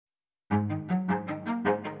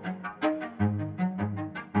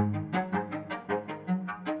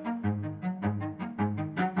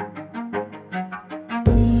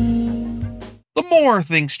more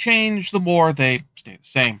things change, the more they stay the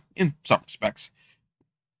same in some respects.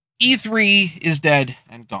 E3 is dead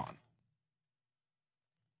and gone.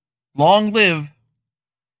 Long live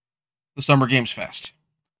the Summer Games Fest.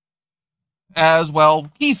 As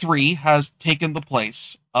well, E3 has taken the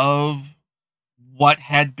place of what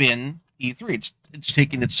had been E3. It's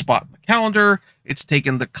taken its spot in the calendar. It's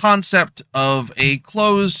taken the concept of a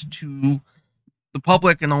closed to the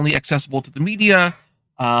public and only accessible to the media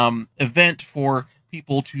event for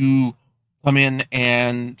people to come in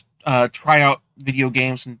and try out video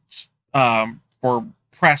games and for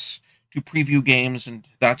press to preview games and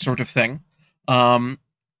that sort of thing.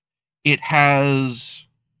 It has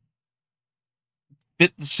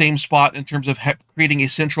fit the same spot in terms of creating a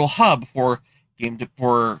central hub for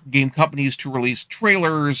game companies to release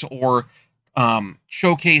trailers or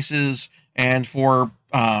showcases, and for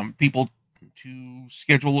people to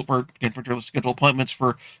schedule appointments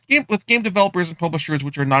for game developers and publishers,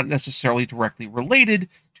 which are not necessarily directly related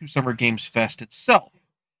to Summer Games Fest itself.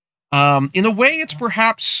 In a way, it's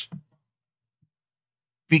perhaps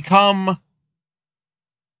become.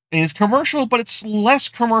 It's commercial, but it's less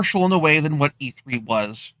commercial in a way than what E3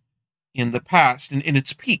 was in the past, in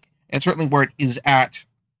its peak, and certainly where it is at,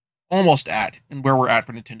 almost at, and where we're at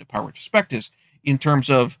for Nintendo Power Retrospectives, in terms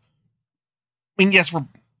of, I mean, yes, we're,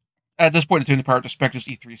 at this point, Nintendo Power Retrospectives,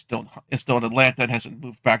 E3 is still in Atlanta and hasn't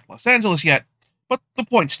moved back to Los Angeles yet, but the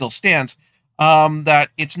point still stands, that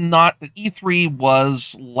it's not, that E3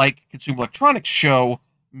 was, like Consumer Electronics Show,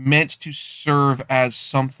 meant to serve as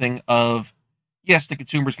something of, yes, the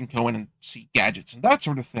consumers can go in and see gadgets and that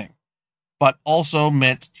sort of thing, but also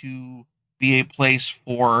meant to be a place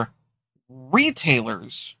for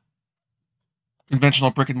retailers, conventional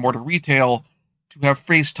brick and mortar retail, to have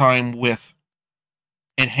face time with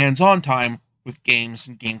and hands-on time with games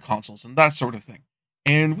and game consoles and that sort of thing.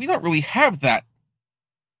 And we don't really have that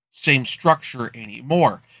same structure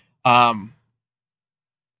anymore.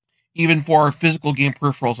 Even for physical game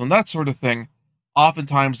peripherals and that sort of thing,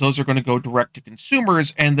 oftentimes those are going to go direct to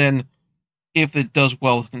consumers, and then if it does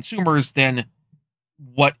well with consumers, then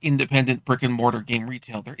what independent brick and mortar game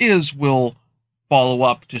retail there is will follow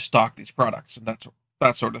up to stock these products and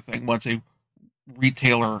that sort of thing once a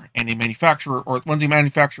retailer and a manufacturer, or once a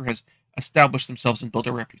manufacturer has established themselves and built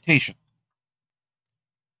a reputation.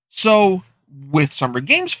 So with Summer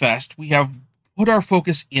Games Fest, we have put our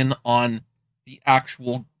focus in on the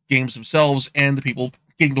actual games themselves and the people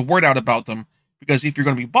getting the word out about them. Because if you're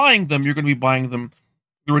going to be buying them, you're going to be buying them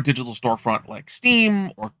through a digital storefront like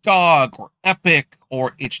Steam or GOG or Epic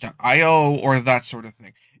or itch.io or that sort of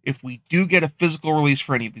thing. If we do get a physical release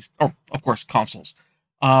for any of these, or of course consoles,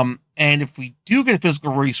 and if we do get a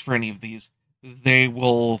physical release for any of these, they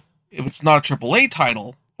will, if it's not a AAA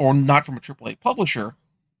title or not from a AAA publisher,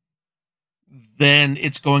 then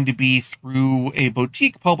it's going to be through a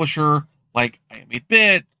boutique publisher like I Am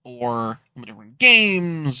 8-Bit or Limited Run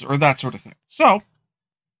Games or that sort of thing. So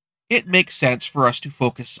it makes sense for us to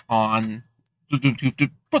focus on, to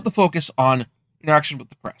put the focus on interaction with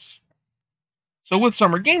the press. So with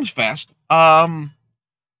Summer Games Fest,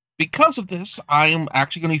 because of this, I am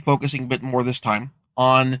actually going to be focusing a bit more this time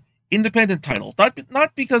on independent titles.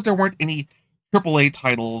 Not because there weren't any AAA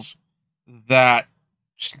titles that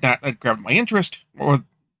grabbed my interest, or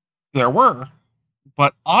there were,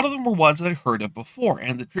 but a lot of them were ones that I'd heard of before,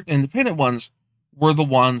 and the independent ones were the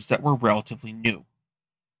ones that were relatively new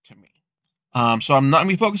to me. So I'm not going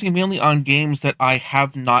to be focusing mainly on games that I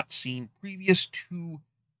have not seen previous to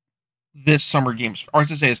this Summer Games, or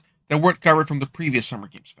as I say, that weren't covered from the previous Summer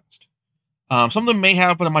Games Fest. Some of them may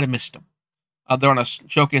have, but I might have missed them. They're on a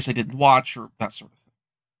showcase I didn't watch, or that sort of thing.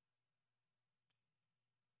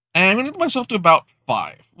 And I'm going to limit myself to about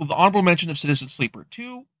 5, with the honorable mention of Citizen Sleeper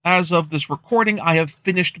 2. As of this recording, I have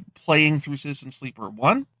finished playing through Citizen Sleeper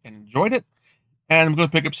 1 and enjoyed it, and I'm going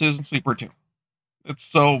to pick up Citizen Sleeper 2.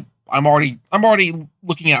 So I'm already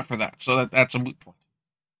looking out for that, so that's a moot point.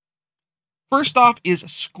 First off is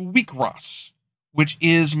Squeekross, which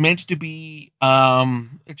is meant to be,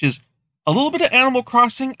 which is a little bit of Animal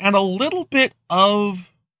Crossing and a little bit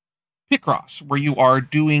of Picross, where you are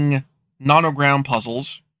doing nonogram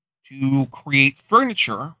puzzles to create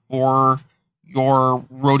furniture for your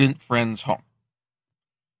rodent friend's home.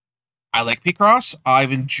 I like Picross.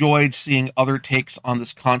 I've enjoyed seeing other takes on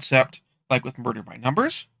this concept, like with Murder by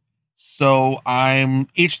Numbers. So I'm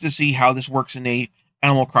itched to see how this works in a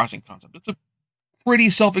Animal Crossing concept. It's a pretty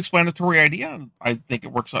self-explanatory idea, and I think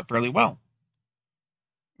it works out fairly well.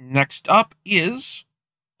 Next up is,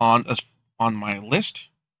 on my list,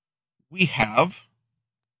 we have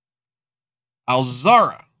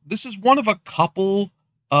Alzara. This is one of a couple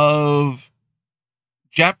of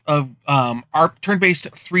turn-based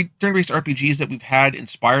RPGs that we've had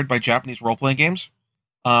inspired by Japanese role-playing games,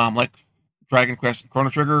 like Dragon Quest and Chrono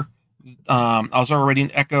Trigger. Alzara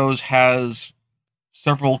Radiant Echoes has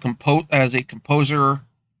several as a composer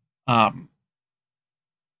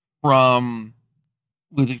from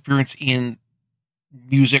with experience in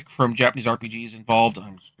music from Japanese RPGs involved.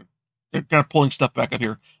 I'm kind of pulling stuff back up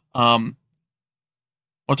here. Motoi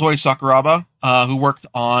Sakuraba, who worked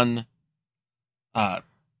on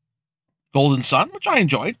Golden Sun, which I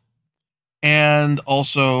enjoyed, and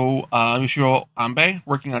also Yoshiro Ambe,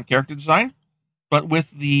 working on character design, but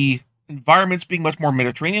with the environments being much more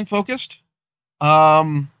Mediterranean focused,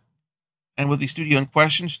 and with the studio in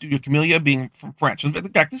question, Studio Camellia, being from France. In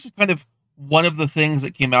fact, this is kind of one of the things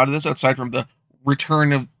that came out of this, aside from the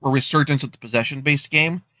return of or resurgence of the possession-based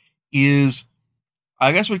game, is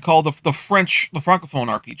I guess we'd call the Francophone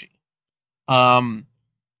RPG. I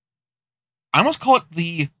almost call it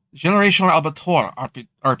the Generation Albator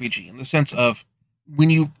RPG, in the sense of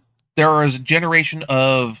there is a generation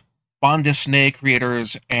of bande dessinée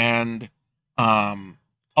creators and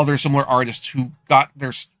other similar artists who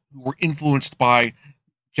were influenced by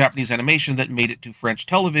Japanese animation that made it to French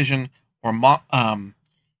television, or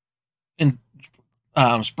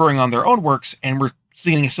spurring on their own works, and we're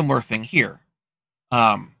seeing a similar thing here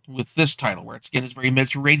with this title, where it's very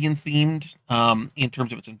Mediterranean themed in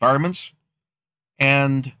terms of its environments,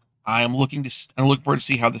 and I'm looking forward to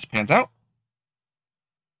see how this pans out.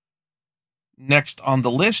 Next on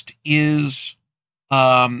the list is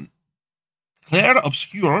Clair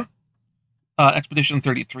Obscur, Expedition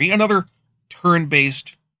 33, another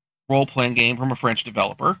turn-based role-playing game from a French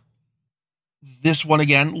developer. This one,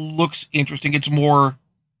 again, looks interesting. It's more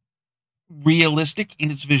realistic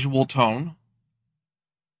in its visual tone.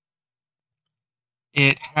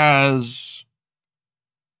 It's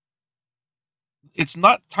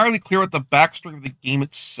not entirely clear what the backstory of the game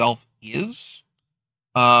itself is.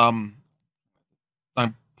 I'm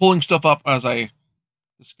pulling stuff up as I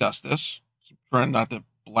discuss this. So I'm trying not to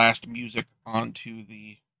blast music onto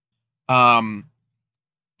the dealing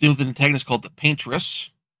with an antagonist called the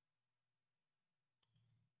Paintress.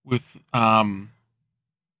 With and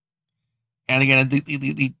again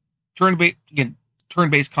the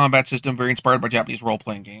turn-based combat system, very inspired by Japanese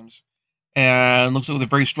role-playing games, and looks like with a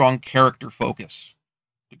very strong character focus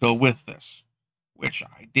to go with this, which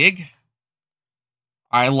I dig.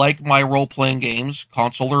 I like my role-playing games,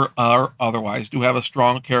 console or otherwise, do have a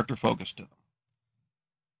strong character focus to them.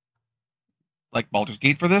 Like Baldur's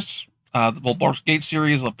Gate for this, the Baldur's Gate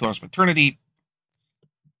series, the Pillars of Eternity.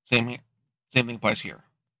 Same thing applies here.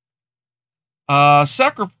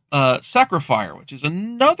 SacriFire, which is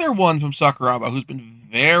another one from Sakuraba, who's been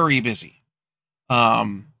very busy.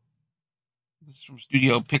 This is from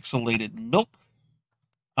Studio Pixelated Milk.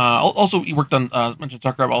 Also, he worked on, mentioned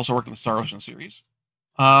Sakuraba also worked on the Star Ocean series.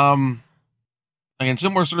 Again,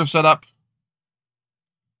 similar sort of setup.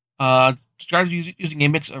 Strategy using a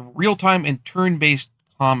mix of real-time and turn-based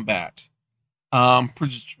combat. From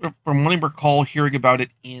what I recall hearing about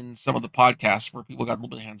it in some of the podcasts where people got a little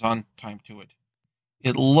bit of hands-on time to it,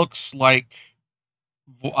 it looks like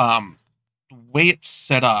the way it's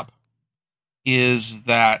set up is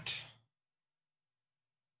that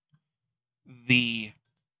it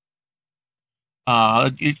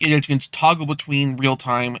can toggle between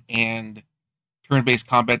real-time and turn-based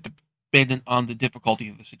combat dependent on the difficulty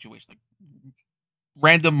of the situation. Like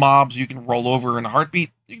random mobs you can roll over in a heartbeat,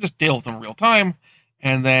 you can just deal with them in real time,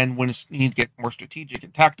 and then when you need to get more strategic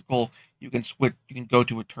and tactical, you can go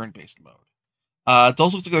to a turn-based mode. It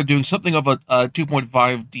also looks like they're doing something of a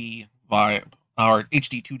 2.5D vibe, or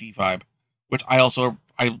HD 2D vibe, which I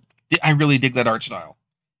really dig that art style.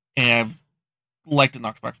 And I've liked it in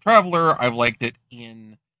Octopath Traveler. I've liked it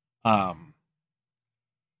in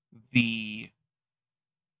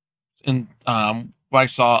what I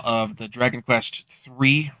saw of the Dragon Quest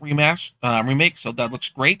 3 remake, so that looks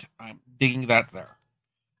great. I'm digging that there.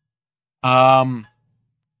 And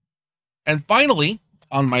finally,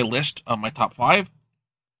 on my list of my top 5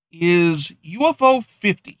 is UFO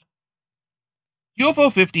 50.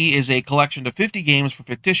 UFO 50 is a collection of 50 games for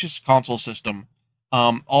fictitious console system,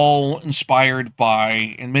 all inspired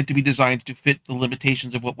by and meant to be designed to fit the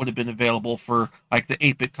limitations of what would have been available for like the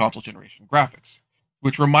 8-bit console generation graphics,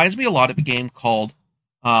 which reminds me a lot of a game called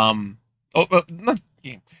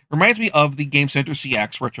reminds me of the Game Center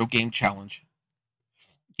CX Retro Game Challenge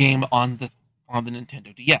game on the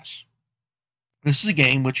Nintendo DS. This is a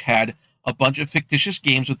game which had a bunch of fictitious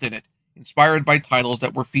games within it, inspired by titles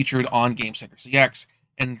that were featured on Game Center CX,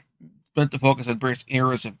 and meant to focus on various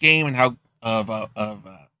eras of game and how of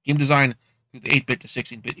game design through the 8-bit to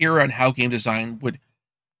 16-bit era and how game design would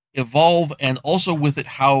evolve, and also with it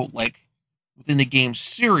how, like, within the game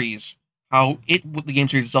series, how the game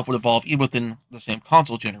series itself would evolve even within the same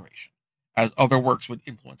console generation, as other works would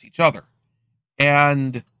influence each other.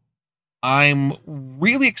 And I'm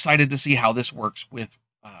really excited to see how this works with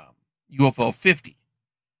UFO 50.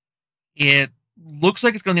 It looks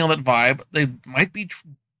like it's going to nail that vibe. They might be...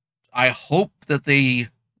 I hope that they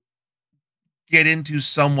get into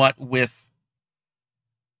somewhat with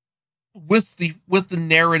the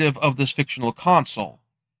narrative of this fictional console.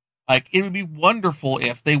 Like, it would be wonderful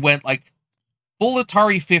if they went, like, full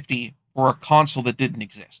Atari 50 for a console that didn't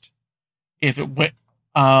exist. If it went,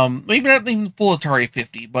 maybe not even full Atari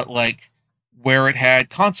 50, but, like, where it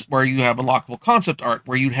had where you have unlockable concept art,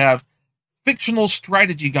 where you'd have fictional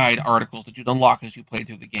strategy guide articles that you'd unlock as you played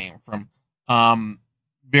through the game from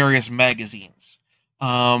various magazines,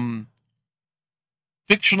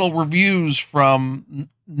 fictional reviews from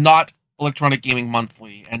not Electronic Gaming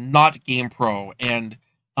Monthly and not GamePro and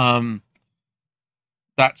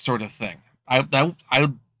that sort of thing.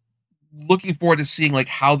 I'm looking forward to seeing, like,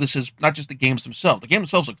 how this is not just the games themselves. The games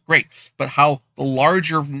themselves look great, but how the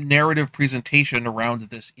larger narrative presentation around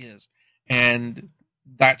this is, and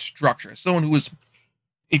that structure. Someone who was,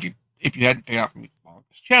 if you hadn't figured out from me following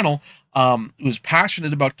this channel, who was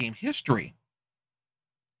passionate about game history,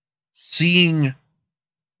 seeing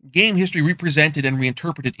game history represented and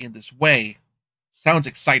reinterpreted in this way sounds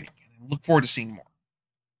exciting. I look forward to seeing more.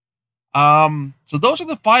 So those are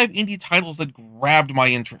the 5 indie titles that grabbed my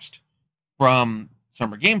interest from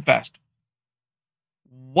Summer Game Fest.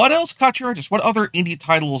 What else caught your interest? What other indie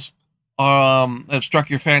titles have struck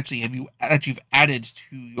your fancy that you've added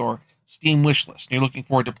to your Steam wishlist? You're looking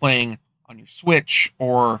forward to playing on your Switch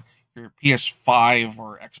or your PS5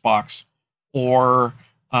 or Xbox or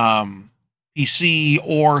PC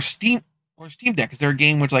or Steam Deck. Is there a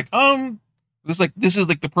game which, like, this is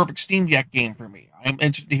like the perfect Steam Deck game for me? I'm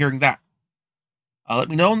interested in hearing that. Let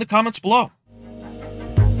me know in the comments below.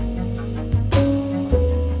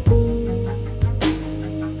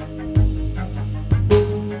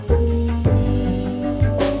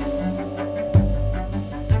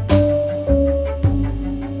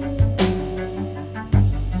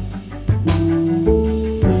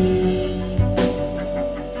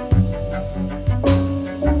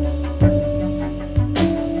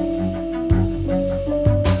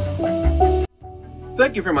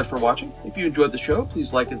 Thank you very much for watching. If you enjoyed the show,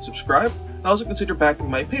 please like and subscribe. And also consider backing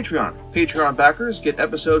my Patreon. Patreon backers get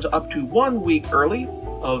episodes up to 1 week early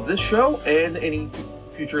of this show and any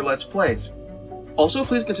future Let's Plays. Also,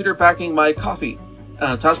 please consider backing my Ko-fi.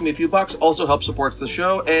 Toss me a few bucks also helps support the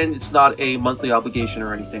show, and it's not a monthly obligation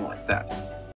or anything like that.